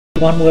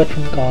one word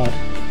from God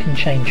can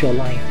change your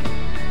life.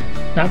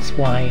 That's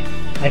why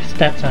I've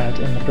stepped out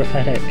in the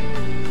prophetic.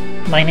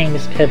 My name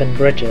is Piven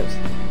Bridges,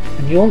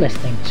 and you're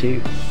listening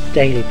to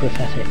Daily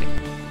Prophetic.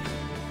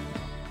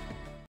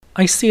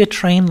 I see a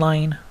train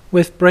line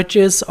with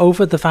bridges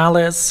over the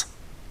valleys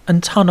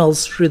and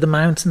tunnels through the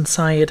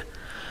mountainside,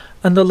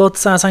 and the Lord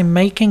says, I'm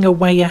making a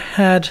way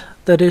ahead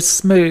that is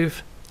smooth.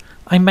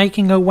 I'm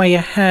making a way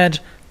ahead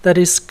that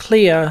is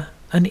clear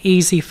and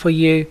easy for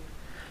you.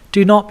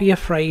 Do not be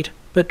afraid,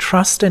 but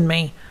trust in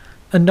me,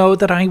 and know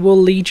that I will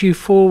lead you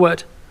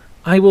forward.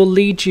 I will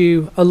lead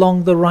you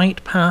along the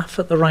right path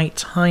at the right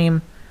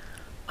time.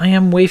 I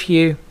am with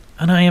you,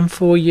 and I am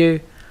for you.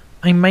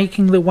 I'm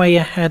making the way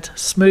ahead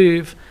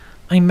smooth.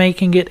 I'm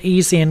making it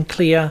easy and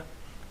clear.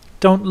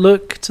 Don't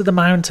look to the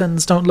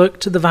mountains, don't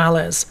look to the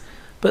valleys,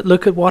 but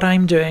look at what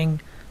I'm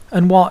doing,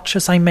 and watch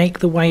as I make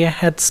the way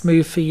ahead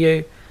smooth for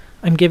you.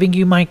 I'm giving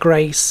you my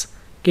grace,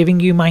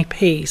 giving you my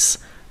peace,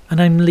 and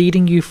I'm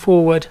leading you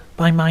forward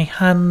by my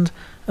hand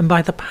and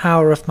by the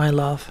power of my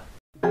love.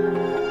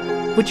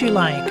 Would you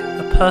like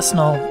a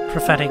personal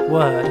prophetic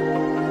word?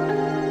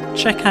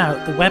 Check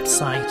out the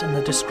website in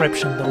the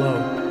description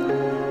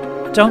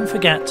below. Don't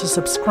forget to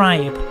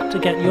subscribe to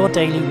get your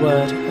daily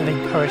word of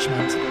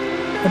encouragement.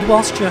 And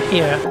whilst you're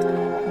here,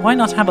 why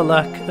not have a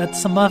look at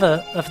some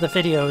other of the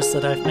videos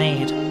that I've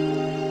made?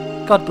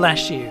 God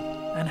bless you,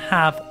 and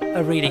have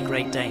a really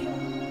great day.